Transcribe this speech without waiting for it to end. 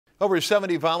Over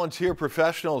 70 volunteer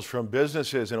professionals from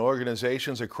businesses and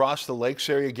organizations across the Lakes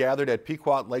area gathered at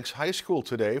Pequot Lakes High School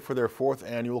today for their 4th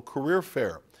annual career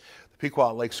fair. The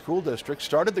Pequot Lakes School District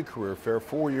started the career fair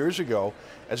 4 years ago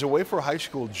as a way for high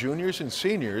school juniors and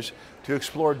seniors to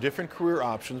explore different career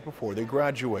options before they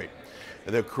graduate.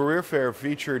 The career fair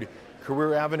featured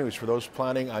career avenues for those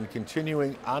planning on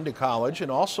continuing on to college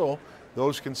and also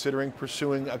those considering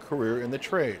pursuing a career in the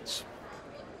trades.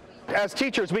 As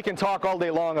teachers, we can talk all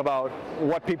day long about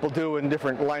what people do in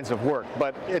different lines of work,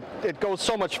 but it goes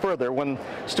so much further when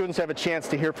students have a chance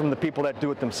to hear from the people that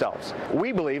do it themselves.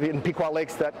 We believe in Pequot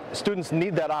Lakes that students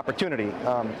need that opportunity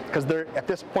because they're at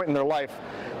this point in their life,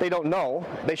 they don't know,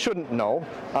 they shouldn't know,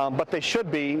 but they should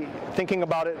be thinking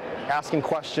about it, asking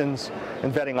questions,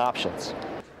 and vetting options.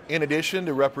 In addition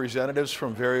to representatives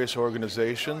from various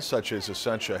organizations such as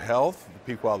Essentia Health, the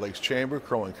Pequot Lakes Chamber,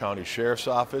 Crow Wing County Sheriff's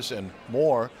Office, and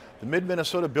more, the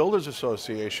Mid-Minnesota Builders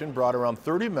Association brought around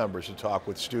 30 members to talk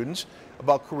with students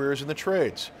about careers in the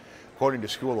trades. According to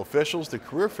school officials, the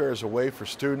career fair is a way for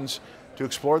students to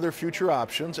explore their future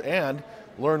options and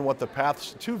learn what the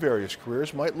paths to various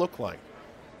careers might look like.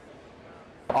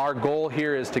 Our goal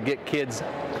here is to get kids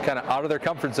kind of out of their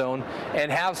comfort zone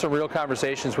and have some real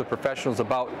conversations with professionals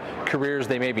about careers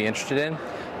they may be interested in.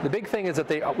 The big thing is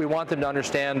that we want them to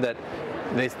understand that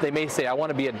they may say, I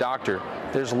want to be a doctor.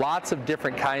 There's lots of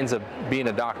different kinds of being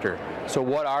a doctor. So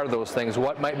what are those things?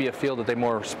 What might be a field that they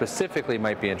more specifically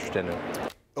might be interested in?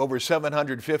 Over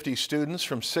 750 students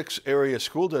from 6 area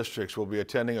school districts will be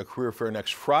attending a career fair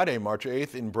next Friday, March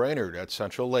 8th in Brainerd at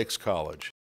Central Lakes College.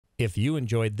 If you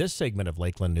enjoyed this segment of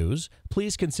Lakeland News,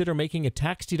 please consider making a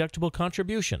tax-deductible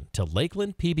contribution to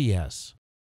Lakeland PBS.